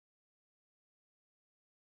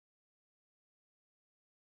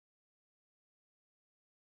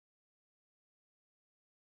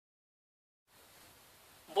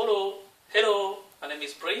Bolo, hello, my name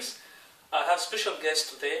is Brace. I have special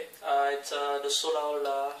guest today. It's the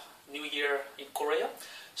Solar New Year in Korea.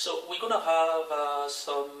 So we're gonna have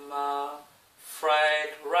some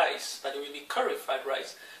fried rice, but it will be curry fried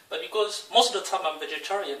rice. But because most of the time I'm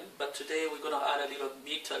vegetarian, but today we're gonna add a little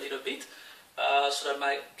meat, a little bit, so that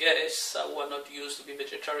my guests who are not used to be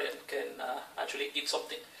vegetarian can actually eat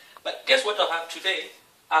something. But guess what I have today?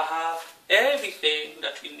 I have everything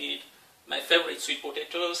that we need. My favorite: sweet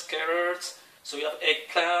potatoes, carrots. So you have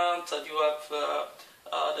eggplant, and you have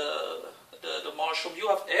the mushroom. You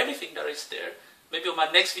have everything that is there. Maybe on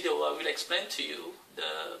my next video I will explain to you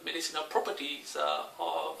the medicinal properties of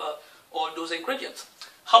all those ingredients.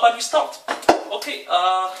 How about we start? Okay,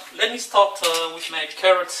 let me start with my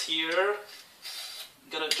carrots here.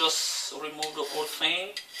 Gonna just remove the whole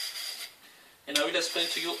thing, and I will explain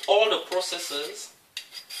to you all the processes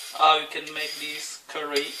how you can make this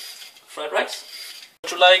curry fried rice.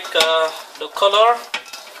 Would you like the color?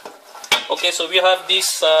 Okay, so we have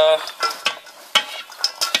this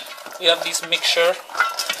mixture.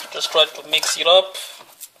 Just try to mix it up.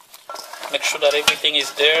 Make sure that everything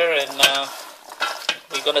is there, and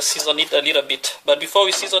we're gonna season it a little bit. But before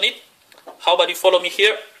we season it, how about you follow me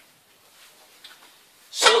here?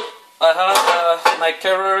 So I have my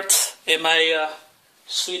carrot and my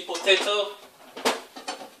sweet potato.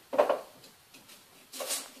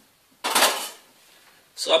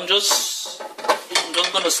 So I'm just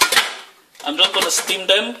gonna steam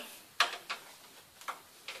them.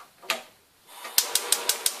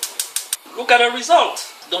 Look at the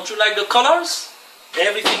result. Don't you like the colors?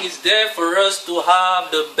 Everything is there for us to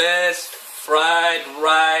have the best fried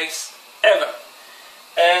rice ever.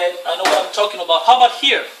 And I know what I'm talking about. How about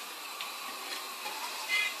here?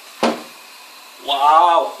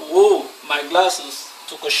 Wow, whoa, my glasses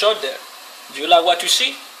took a shot there. Do you like what you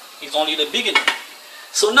see? It's only the beginning.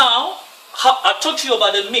 So now, I talked to you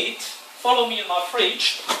about the meat. Follow me in my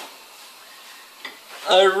fridge.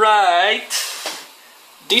 Alright.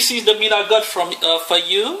 This is the meat I got from for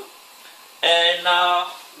you. And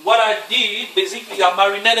what I did, basically I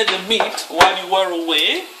marinated the meat while you were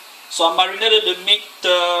away. So I marinated the meat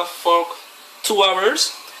for 2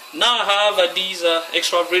 hours. Now I have these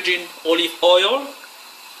extra virgin olive oil.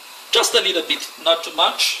 Just a little bit, not too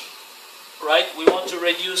much. Right, we want to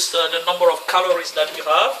reduce the number of calories that we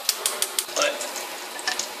have. Right.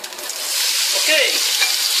 Okay,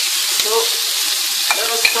 so let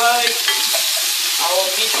us fry our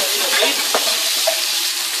meat a little bit.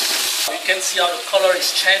 You can see how the color is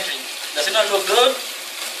changing. Does it not look good?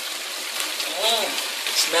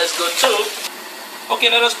 It smells good too. Okay,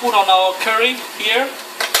 let us put on our curry here,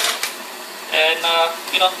 and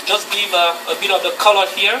just give a bit of the color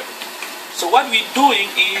here. So what we're doing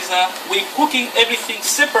is we're cooking everything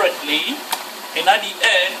separately, and at the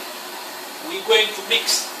end we're going to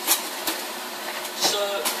mix. So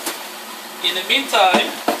in the meantime,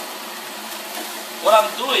 what I'm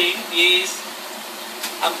doing is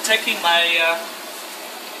I'm taking my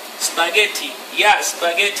spaghetti. Yeah,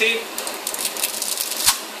 spaghetti.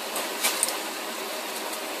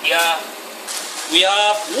 Yeah, we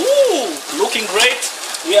have, looking great.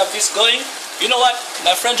 We have this going. You know what?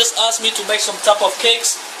 My friend just asked me to make some type of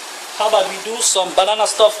cakes. How about we do some banana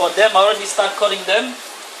stuff for them? I already start cutting them.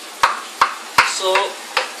 So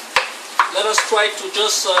let us try to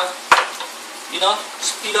just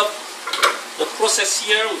speed up the process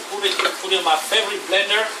here. We put it in my favorite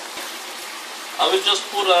blender. I will just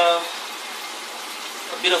put a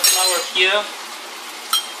bit of flour here.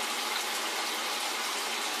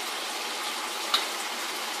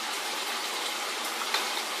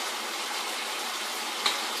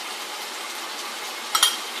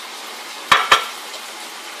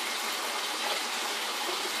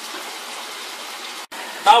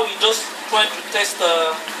 Now we just trying to test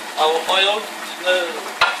our oil,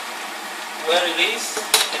 where it is,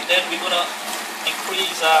 and then we're gonna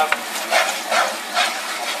increase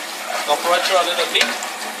temperature a little bit.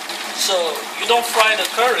 So you don't fry the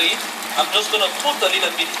curry. I'm just gonna put a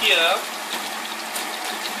little bit here.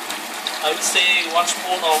 I would say 1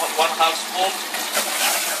 spoon or 1/2 spoon.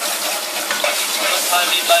 Just have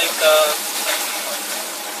it like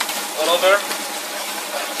all over.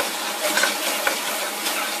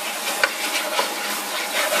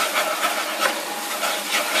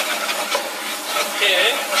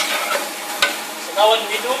 Okay, so now what do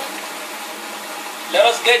we do? Let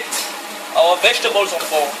us get our vegetables on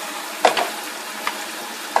board.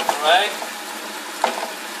 Alright,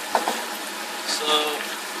 so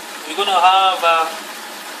we're gonna have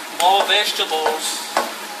more vegetables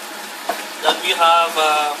than we have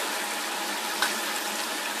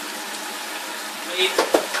made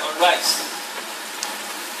on rice.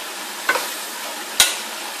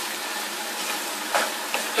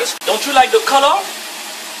 Yes. Don't you like the color?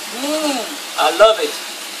 I love it.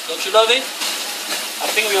 Don't you love it? I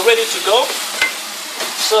think we're ready to go.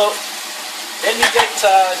 So let me get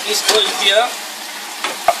this going here.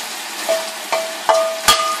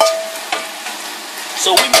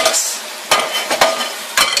 So we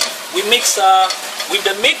mix with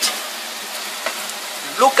the meat.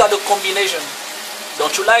 Look at the combination.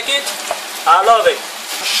 Don't you like it? I love it.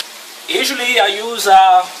 Usually I use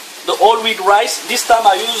the whole wheat rice. This time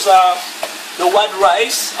I use the white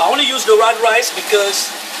rice. I only use the white rice because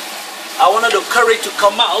I wanted the curry to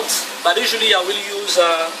come out. But usually I will use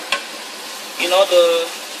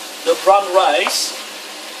the brown rice.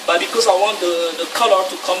 But because I want the color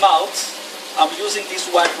to come out, I'm using this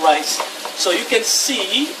white rice. So you can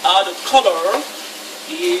see how the color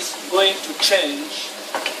is going to change.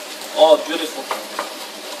 Oh, beautiful.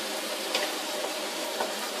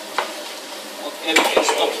 Okay, we can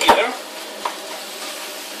stop here.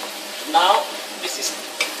 Now this is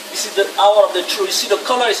the hour of the truth. You see the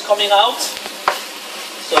color is coming out.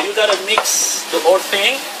 So you gotta mix the whole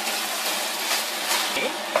thing.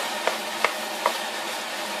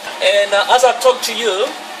 And as I talk to you,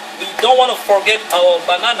 we don't want to forget our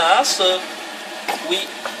banana, so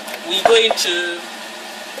we're going to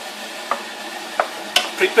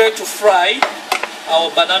prepare to fry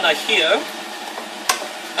our banana here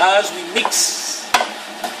as we mix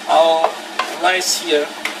our rice here.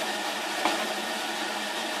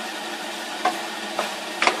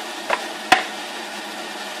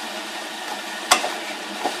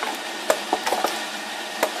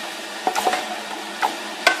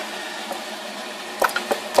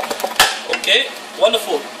 Okay,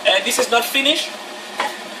 wonderful. And this is not finished.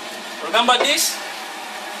 Remember this?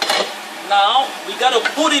 Now we gotta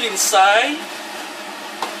put it inside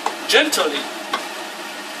gently.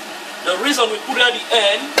 The reason we put it at the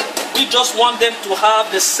end, we just want them to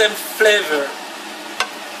have the same flavor.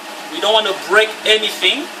 We don't want to break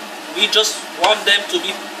anything. We just want them to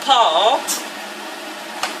be part.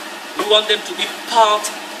 We want them to be part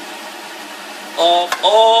of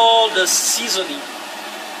all the seasoning.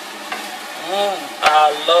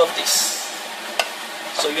 I love this.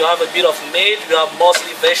 So you have a bit of meat, you have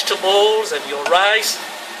mostly vegetables and your rice.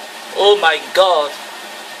 Oh my God.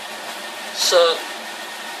 So,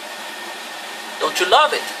 don't you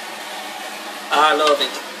love it? I love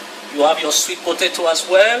it. You have your sweet potato as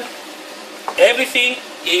well. Everything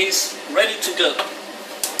is ready to go.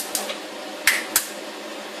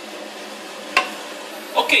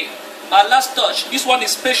 Okay, our last touch. This one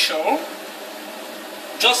is special.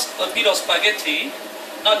 Just a bit of spaghetti,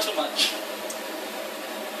 not too much.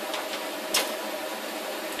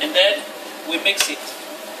 And then we mix it.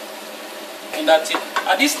 And that's it.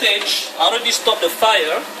 At this stage, I already stopped the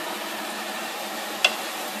fire.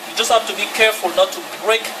 You just have to be careful not to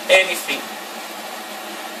break anything.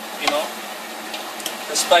 You know,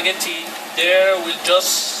 the spaghetti there will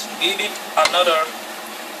just give it another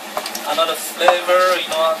flavor, you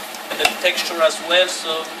know, and the texture as well.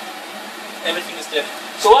 So everything is there.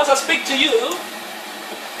 So as I speak to you,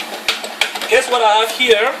 guess what I have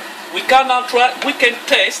here? We can now try. We can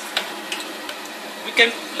test.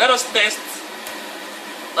 Let us test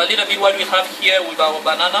a little bit what we have here with our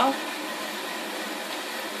banana.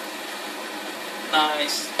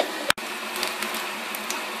 Nice.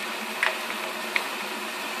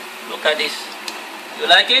 Look at this. You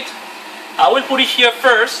like it? I will put it here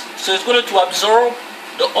first, so it's going to absorb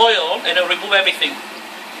the oil and then remove everything.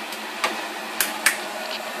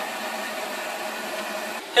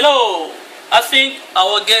 Hello, I think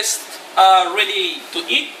our guests are ready to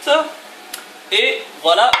eat. Et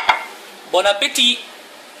voilà, bon appétit!